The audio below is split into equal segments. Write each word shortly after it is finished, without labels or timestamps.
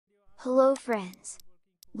Hello friends!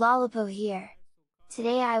 Lollipo here!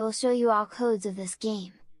 Today I will show you all codes of this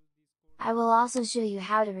game. I will also show you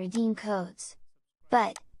how to redeem codes.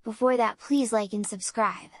 But, before that please like and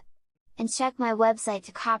subscribe! And check my website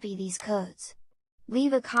to copy these codes.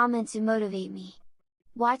 Leave a comment to motivate me.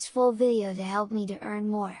 Watch full video to help me to earn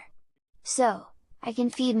more. So, I can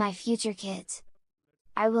feed my future kids.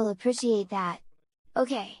 I will appreciate that.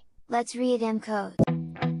 Okay, let's redeem code.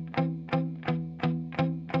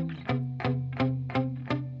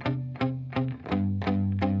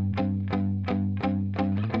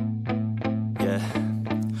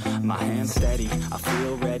 My hands steady, I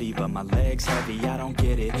feel ready, but my legs heavy, I don't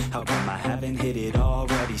get it. How come I haven't hit it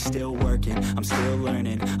already? Still working, I'm still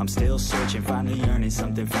learning, I'm still searching, finally earning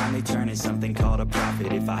something, finally turning something called a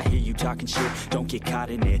profit. If I hear you talking shit, don't get caught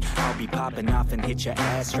in it. I'll be popping off and hit your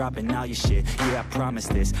ass, dropping all your shit. Yeah, I promise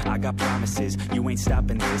this, I got promises, you ain't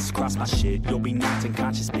stopping this. Cross my shit, you'll be knocked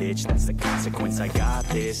unconscious, bitch. That's the consequence, I got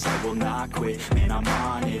this, I will not quit. Man, I'm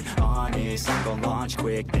on it, honest, I'm gonna launch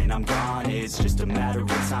quick, then I'm gone. It's just a matter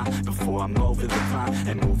of time before I'm over the climb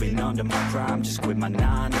and moving under my prime. Just quit my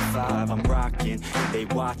 9 to 5, I'm rocking and they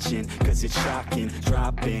watching, cause it's shocking.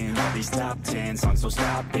 Dropping all these top 10 songs, so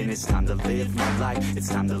stopping. It's time to live my life, it's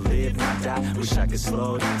time to live, not die. Wish I could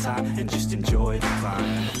slow down time and just enjoy the climb.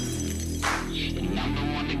 And I'm the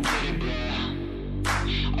one to get it, bro.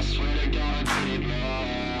 I swear to God I get it,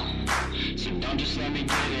 bro. So don't just let me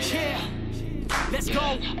get it. Yeah, let's go.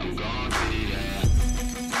 I'm gonna get it, yeah.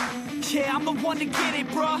 Yeah, I'm the one to get it,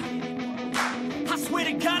 bruh. I swear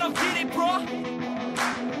to God I'll get it, bruh.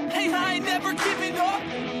 Hey, I ain't never giving up.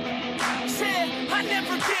 Yeah, I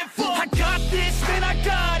never give up. I got this, man, I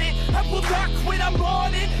got it. I will not quit, I'm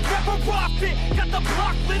on it. Never off it. Got the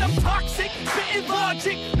block lit, I'm toxic. Spitting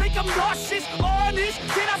logic, make them nauseous. Honest,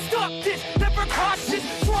 can I stop this? Never cautious,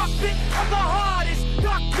 drop it. I'm the hardest.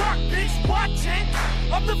 Knock, knock, bitch, watch it.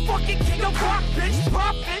 I'm the fucking king of rock, bitch.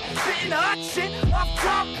 Profit, spitting hot shit. Off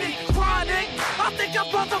topic, chronic. I think I'm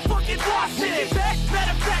motherfucking lost it. Back,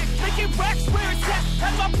 matter of fact, making racks where it's at.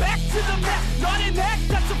 Have my back to the mat, not an act,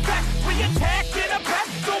 that's a fact. We attack in a back,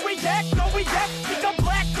 no react, no react. Think I'm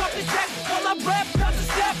black, up his back. While I rap, not a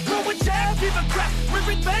step, throw a jab, give a crap.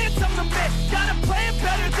 We're advanced, I'm the man. Got a plan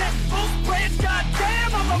better than most brands.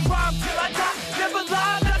 Goddamn, I'm a rhyme till I die. Never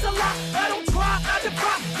lie, that's a lie. I don't try, I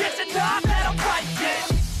defy. Get to nod, that I'm right, yeah.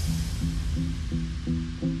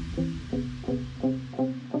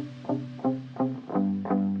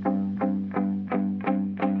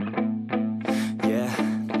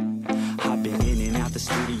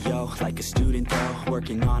 Like a student though,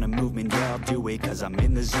 working on a movement, yeah, I'll do it cause I'm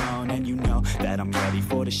in the zone. And you know that I'm ready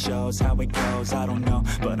for the shows. How it goes, I don't know,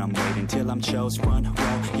 but I'm waiting till I'm chose. Run,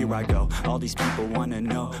 roll, here I go. All these people wanna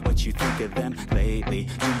know what you think of them lately.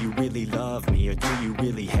 Do you really love me or do you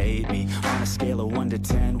really hate me? On a scale of 1 to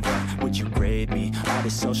 10, what would you grade me? All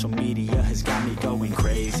this social media has got me going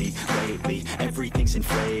crazy lately. Everything's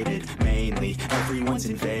inflated, mainly everyone's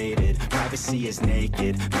invaded. Privacy is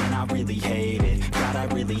naked, man, I really hate it. God, I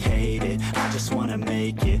really hate it. I just wanna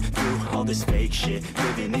make it through all this fake shit.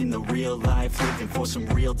 Living in the real life, living for some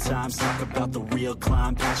real times. Talk about the real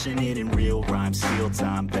climb, passionate in real rhymes. Steal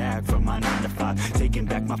time back from my 9 to 5, taking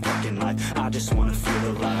back my fucking life. I just wanna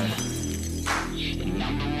feel alive. And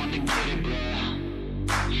I'm the one to get it, bro.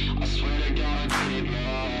 I swear to God I get it,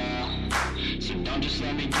 bro. So don't just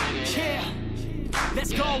let me get it. Yeah,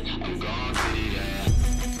 let's go. I'm gonna get it, yeah.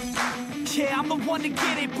 Yeah, I'm the one to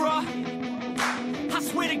get it, bruh. I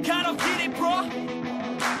swear to God I'll get it, bro.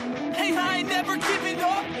 Hey, I ain't never giving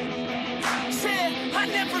up. Yeah, I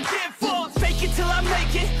never give up. Fake it till I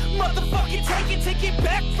make it. Motherfucking take it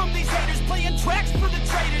back from these haters. Playing tracks for the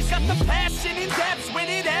traitors. Got the passion in depths when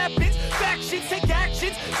it happens. Factions take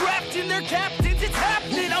actions, drafting their captains. It's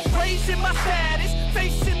happening. I'm raising my status,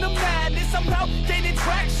 facing the madness. I'm out gaining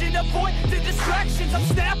traction, avoid the distractions. I'm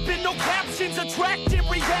snapping, no captions, attracting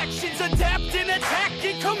reactions, adapting,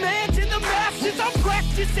 attacking, commanding the masses. I'm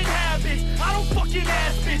practicing habits, I don't fucking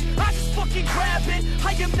ask it, I just fucking grab it.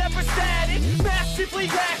 I am never static, massively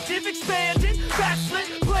active, expanding, backslid,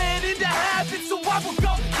 planning to have it. So I will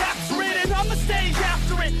go capture it and I'ma stay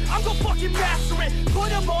after it. I'm gonna fucking master it, put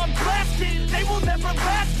them on blast it. They will never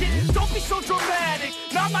last it, don't be so dramatic.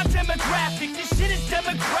 Not my demographic, this shit is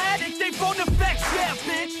democratic. They vote effects, yeah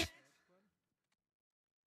bitch.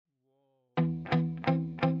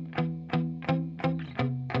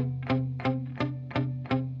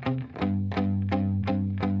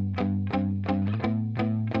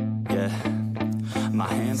 My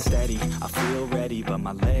hands stand steady, I feel ready, but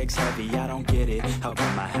my legs heavy, I don't get it. How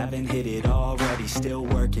come I haven't hit it already? Still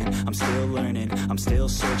working, I'm still learning, I'm still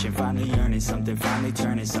searching, finally earning something, finally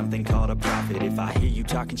turning something called a profit. If I hear you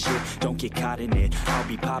talking shit, don't get caught in it. I'll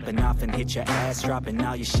be popping off and hit your ass, dropping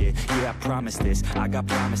all your shit. Yeah, I promise this, I got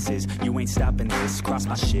promises, you ain't stopping this. Cross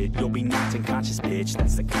my shit, you'll be knocked unconscious, bitch.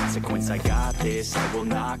 That's the consequence, I got this, I will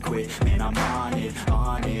not quit. Man, I'm on it,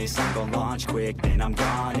 honest, I'm gonna launch quick, then I'm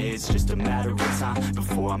gone. It's just a matter of time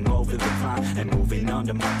before I'm over the climb and moving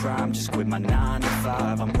under my prime. Just quit my 9 to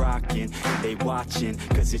 5, I'm rocking, and they watching,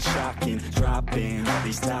 cause it's shocking. Dropping all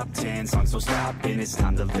these top 10 songs, so stopping. It's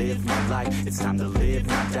time to live my life, it's time to live,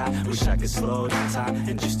 not die. Wish I could slow down time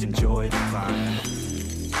and just enjoy the climb.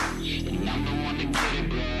 And I'm the one to get it,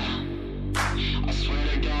 bro. I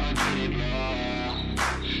swear to God I get it,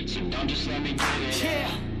 bro. So don't just let me get it.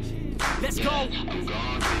 Yeah, let's go. I'm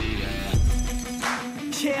gonna get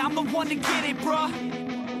it, Yeah, I'm the one to get it, bruh.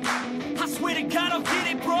 I swear to God I'll get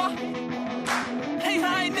it, bruh. Hey,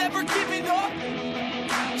 I ain't never giving up.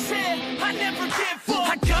 Yeah, I never give up.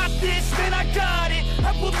 I got this, man, I got it.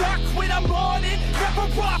 I will not quit, I'm on it.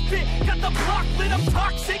 Never off it. Got the block lit, I'm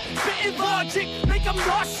toxic. Spitting logic, make them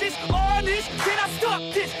nauseous. Honest, can I stop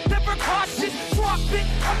this? Never cautious, drop it.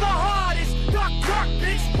 I'm the hardest. Knock, knock,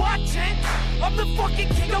 bitch, watching. I'm the fucking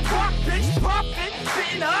king of rock, bitch. Profit,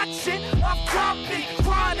 spitting hot shit. Off topic,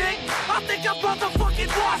 chronic. I think I'm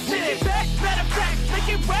motherfucking lost it. Making back, matter of fact,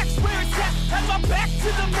 making racks where it's at. Have my back to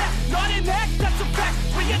the mat, not an act, that's a fact.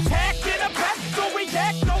 We attack in a back, no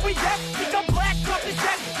react, no react. Think I'm black, up his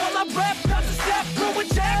back. While I rap, not to step, throw a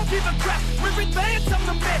jab, give a crap. We're advanced, I'm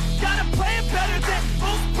the man. Got a plan better than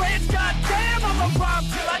most brands. Goddamn, I'm a rhyme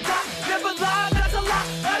till I die. Never lie, that's a lie.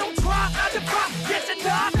 I don't try, I defy. Yes and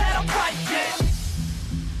nah, that I'm right, yeah.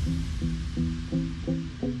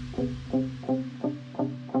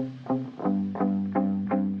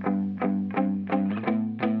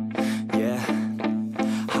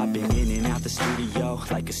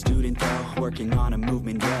 Like a student though, working on a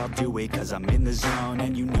movement, yeah, I'll do it cause I'm in the zone.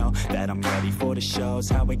 And you know that I'm ready for the shows,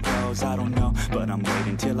 how it goes, I don't know, but I'm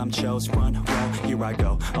waiting till I'm chose. Front row, here I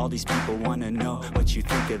go, all these people wanna know what you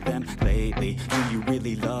think of them lately. Do you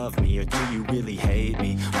really love me or do you really hate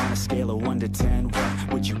me? On a scale of 1 to 10,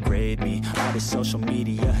 what would you grade me? All this social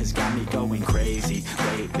media has got me going crazy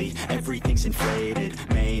lately. Everything's inflated,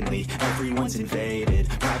 mainly, everyone's invaded.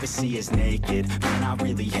 Privacy is naked, man, I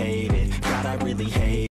really hate it. God, I really hate it.